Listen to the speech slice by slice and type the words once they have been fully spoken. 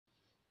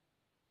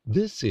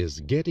This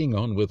is Getting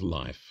On with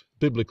Life,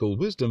 Biblical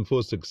Wisdom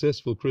for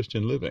Successful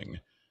Christian Living.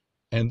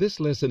 And this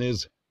lesson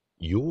is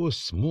Your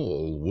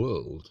Small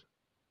World.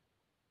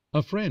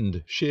 A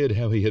friend shared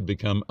how he had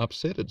become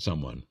upset at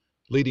someone,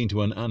 leading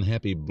to an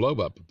unhappy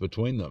blow-up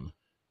between them.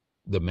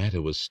 The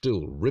matter was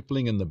still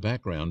rippling in the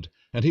background,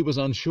 and he was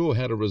unsure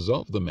how to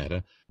resolve the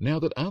matter now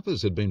that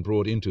others had been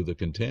brought into the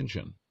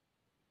contention.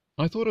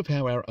 I thought of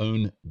how our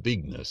own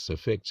bigness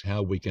affects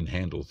how we can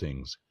handle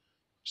things.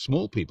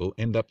 Small people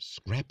end up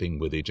scrapping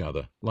with each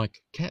other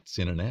like cats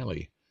in an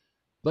alley.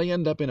 They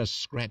end up in a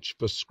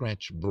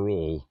scratch-for-scratch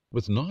brawl,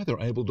 with neither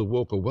able to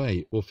walk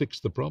away or fix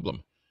the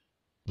problem.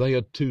 They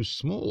are too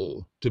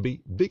small to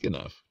be big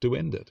enough to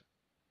end it.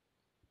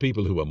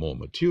 People who are more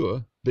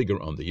mature,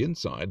 bigger on the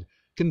inside,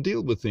 can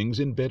deal with things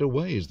in better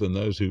ways than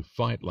those who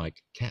fight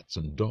like cats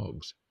and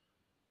dogs.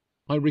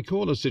 I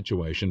recall a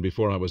situation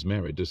before I was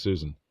married to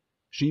Susan.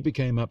 She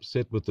became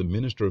upset with the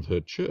minister of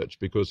her church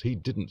because he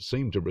didn't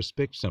seem to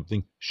respect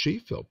something she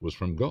felt was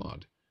from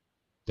God.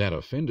 That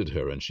offended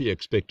her, and she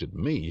expected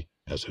me,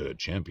 as her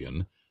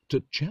champion,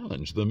 to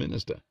challenge the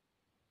minister.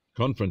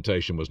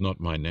 Confrontation was not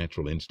my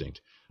natural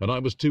instinct, and I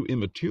was too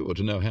immature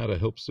to know how to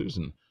help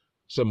Susan,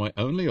 so my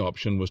only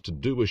option was to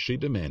do as she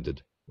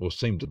demanded, or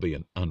seem to be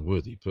an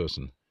unworthy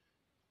person.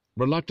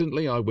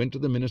 Reluctantly, I went to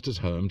the minister's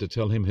home to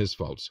tell him his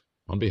faults,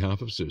 on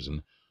behalf of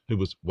Susan, who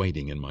was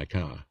waiting in my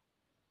car.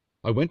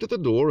 I went to the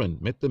door and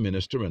met the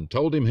minister and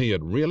told him he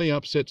had really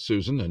upset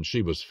Susan and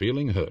she was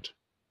feeling hurt.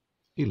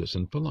 He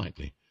listened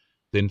politely,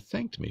 then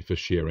thanked me for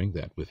sharing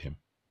that with him.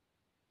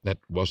 That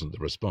wasn't the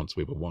response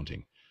we were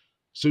wanting.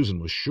 Susan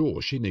was sure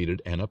she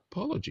needed an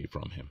apology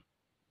from him.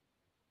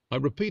 I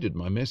repeated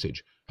my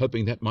message,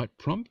 hoping that might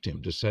prompt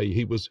him to say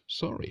he was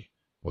sorry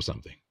or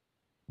something.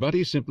 But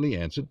he simply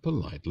answered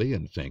politely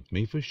and thanked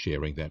me for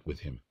sharing that with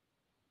him.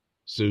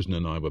 Susan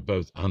and I were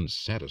both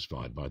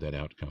unsatisfied by that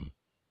outcome.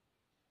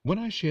 When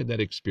I shared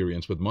that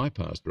experience with my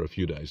pastor a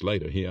few days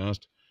later, he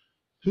asked,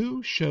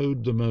 "Who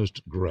showed the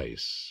most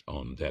grace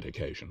on that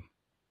occasion?"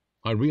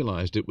 I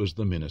realized it was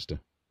the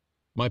minister.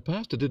 My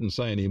pastor didn't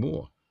say any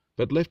more,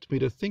 but left me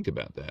to think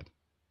about that.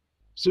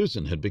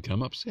 Susan had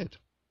become upset,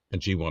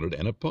 and she wanted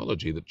an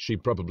apology that she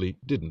probably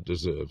didn't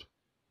deserve.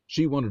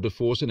 She wanted to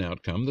force an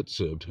outcome that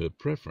served her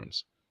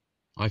preference.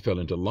 I fell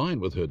into line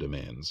with her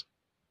demands.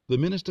 The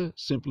minister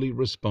simply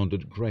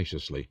responded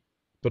graciously,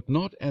 but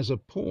not as a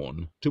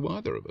pawn to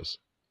either of us.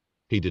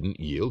 He didn't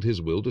yield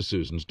his will to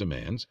Susan's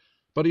demands,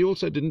 but he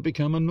also didn't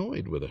become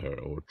annoyed with her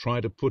or try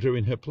to put her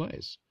in her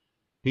place.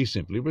 He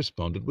simply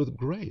responded with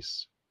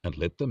grace and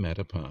let the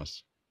matter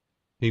pass.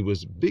 He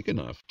was big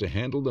enough to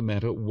handle the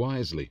matter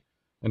wisely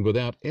and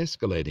without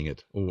escalating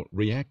it or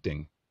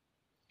reacting.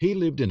 He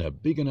lived in a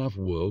big enough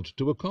world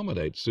to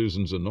accommodate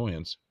Susan's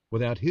annoyance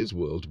without his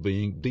world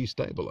being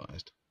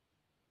destabilized.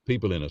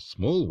 People in a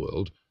small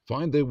world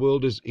find their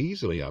world is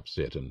easily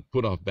upset and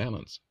put off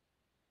balance.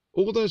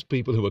 All those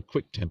people who are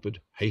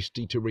quick-tempered,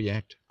 hasty to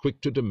react,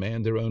 quick to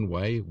demand their own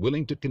way,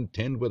 willing to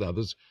contend with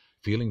others,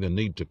 feeling the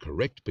need to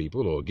correct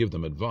people or give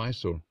them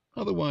advice, or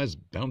otherwise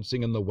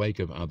bouncing in the wake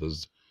of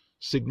others,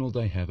 signal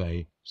they have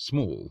a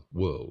small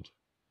world.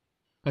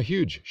 A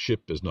huge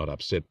ship is not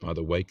upset by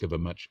the wake of a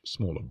much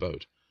smaller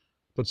boat,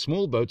 but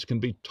small boats can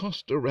be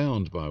tossed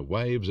around by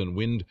waves and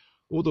wind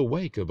or the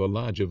wake of a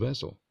larger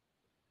vessel.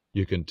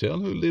 You can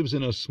tell who lives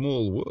in a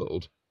small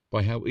world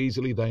by how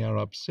easily they are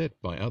upset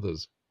by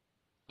others.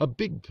 A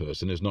big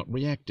person is not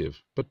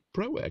reactive, but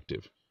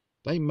proactive.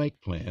 They make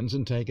plans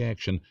and take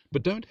action,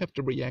 but don't have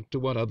to react to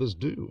what others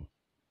do.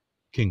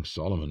 King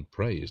Solomon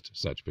praised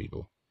such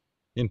people.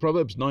 In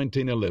Proverbs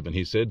 19:11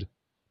 he said,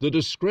 "The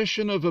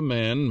discretion of a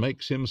man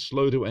makes him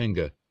slow to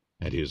anger,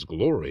 and his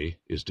glory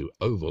is to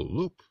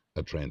overlook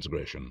a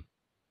transgression."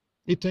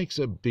 It takes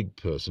a big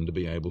person to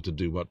be able to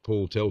do what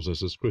Paul tells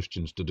us as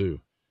Christians to do,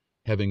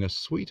 having a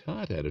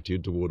sweetheart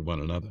attitude toward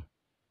one another.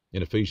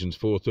 In Ephesians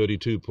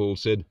 4:32 Paul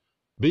said,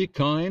 "Be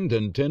kind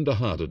and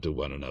tender-hearted to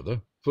one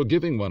another,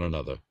 forgiving one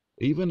another,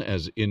 even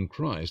as in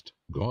Christ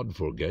God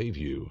forgave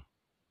you."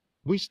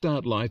 We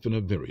start life in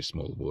a very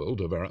small world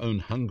of our own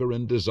hunger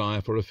and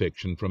desire for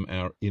affection from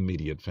our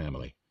immediate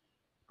family.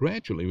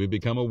 Gradually we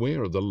become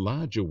aware of the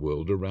larger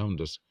world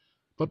around us,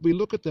 but we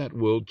look at that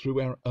world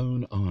through our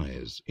own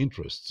eyes,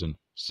 interests, and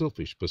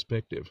selfish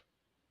perspective.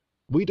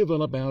 We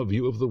develop our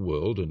view of the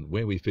world and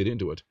where we fit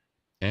into it,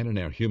 and in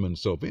our human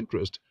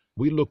self-interest,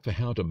 we look for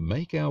how to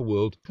make our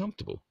world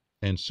comfortable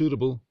and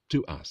suitable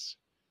to us.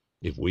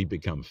 If we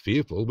become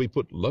fearful, we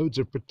put loads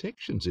of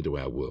protections into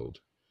our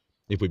world.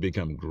 If we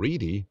become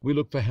greedy, we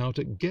look for how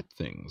to get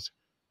things.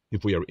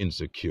 If we are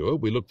insecure,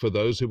 we look for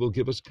those who will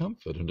give us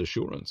comfort and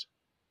assurance.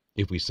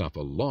 If we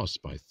suffer loss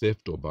by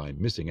theft or by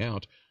missing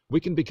out, we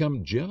can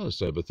become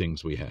jealous over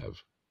things we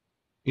have.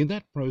 In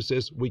that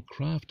process, we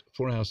craft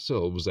for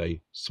ourselves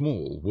a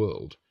small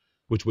world,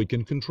 which we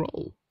can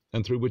control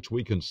and through which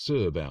we can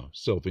serve our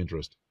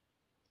self-interest.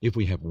 If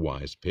we have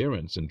wise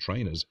parents and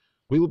trainers,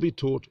 we will be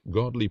taught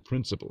godly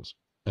principles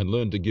and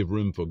learn to give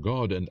room for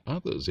God and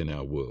others in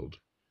our world.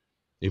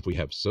 If we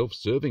have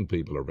self-serving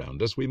people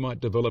around us, we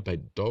might develop a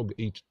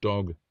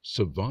dog-eat-dog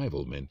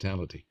survival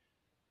mentality.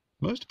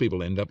 Most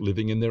people end up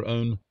living in their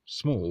own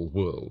small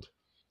world.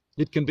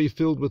 It can be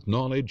filled with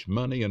knowledge,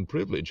 money, and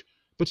privilege,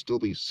 but still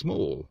be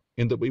small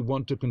in that we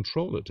want to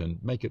control it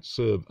and make it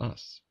serve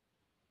us.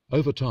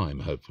 Over time,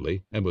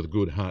 hopefully, and with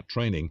good heart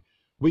training,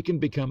 we can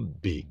become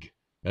big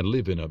and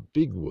live in a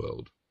big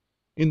world.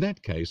 In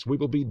that case, we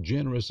will be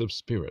generous of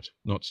spirit,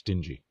 not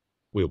stingy.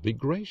 We'll be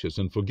gracious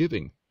and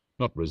forgiving,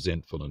 not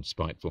resentful and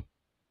spiteful.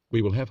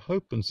 We will have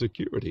hope and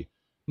security,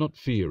 not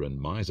fear and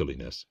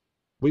miserliness.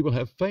 We will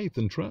have faith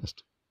and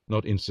trust,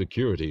 not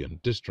insecurity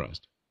and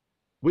distrust.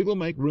 We will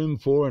make room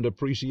for and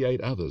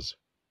appreciate others,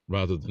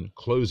 rather than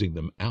closing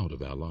them out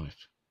of our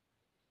life.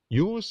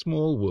 Your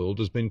small world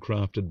has been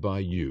crafted by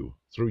you,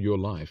 through your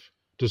life,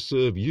 to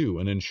serve you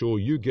and ensure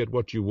you get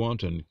what you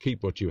want and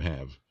keep what you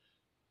have.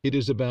 It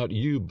is about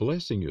you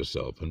blessing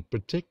yourself and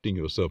protecting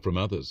yourself from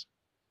others.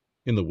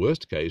 In the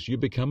worst case, you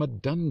become a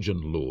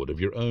dungeon lord of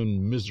your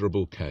own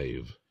miserable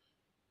cave.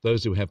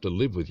 Those who have to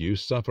live with you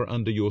suffer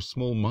under your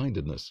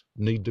small-mindedness,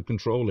 need to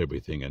control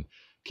everything, and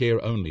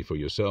care only for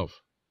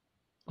yourself.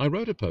 I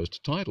wrote a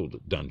post titled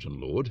Dungeon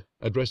Lord,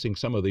 addressing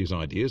some of these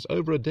ideas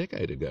over a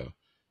decade ago.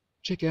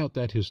 Check out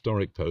that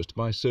historic post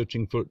by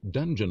searching for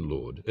Dungeon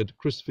Lord at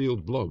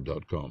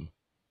chrisfieldblog.com.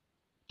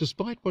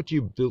 Despite what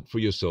you built for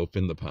yourself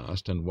in the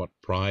past and what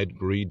pride,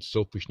 greed,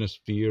 selfishness,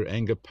 fear,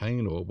 anger,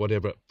 pain, or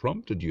whatever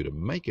prompted you to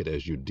make it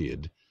as you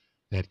did,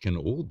 that can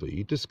all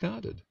be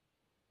discarded.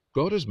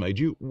 God has made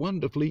you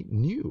wonderfully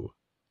new,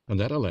 and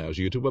that allows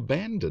you to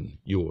abandon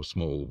your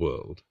small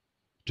world.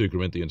 2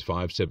 Corinthians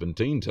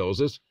 5:17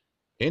 tells us,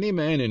 "Any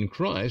man in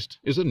Christ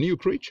is a new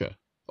creature.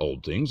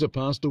 Old things are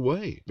passed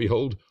away.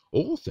 Behold,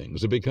 all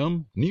things are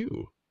become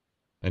new."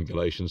 And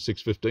Galatians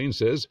 6:15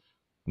 says,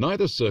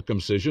 "Neither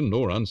circumcision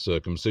nor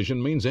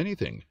uncircumcision means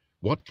anything.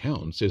 What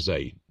counts is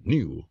a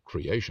new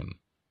creation."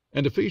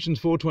 And Ephesians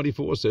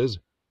 4:24 says,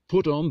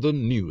 "Put on the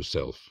new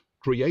self,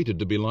 created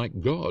to be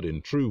like God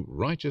in true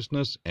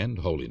righteousness and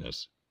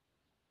holiness."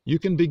 You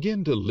can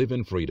begin to live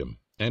in freedom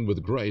and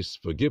with grace,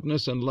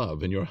 forgiveness, and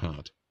love in your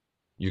heart.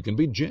 You can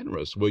be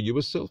generous where you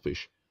were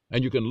selfish,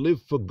 and you can live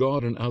for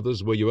God and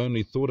others where you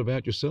only thought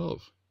about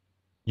yourself.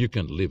 You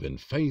can live in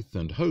faith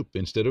and hope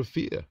instead of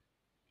fear.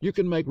 You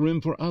can make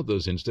room for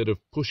others instead of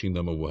pushing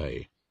them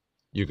away.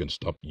 You can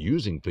stop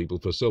using people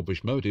for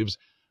selfish motives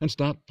and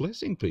start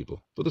blessing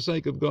people for the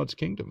sake of God's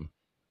kingdom.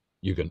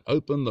 You can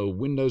open the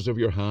windows of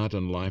your heart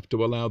and life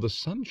to allow the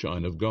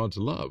sunshine of God's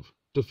love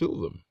to fill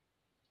them.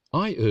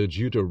 I urge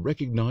you to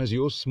recognize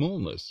your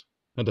smallness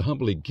and to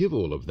humbly give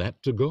all of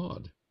that to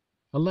God.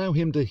 Allow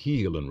Him to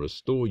heal and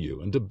restore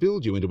you and to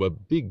build you into a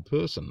big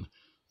person,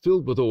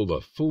 filled with all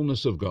the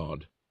fullness of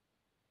God.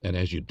 And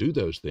as you do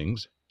those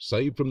things,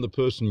 saved from the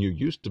person you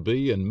used to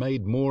be and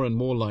made more and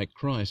more like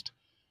Christ,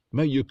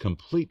 may you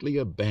completely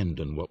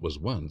abandon what was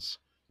once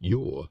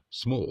your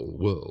small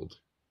world.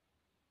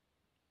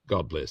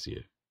 God bless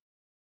you.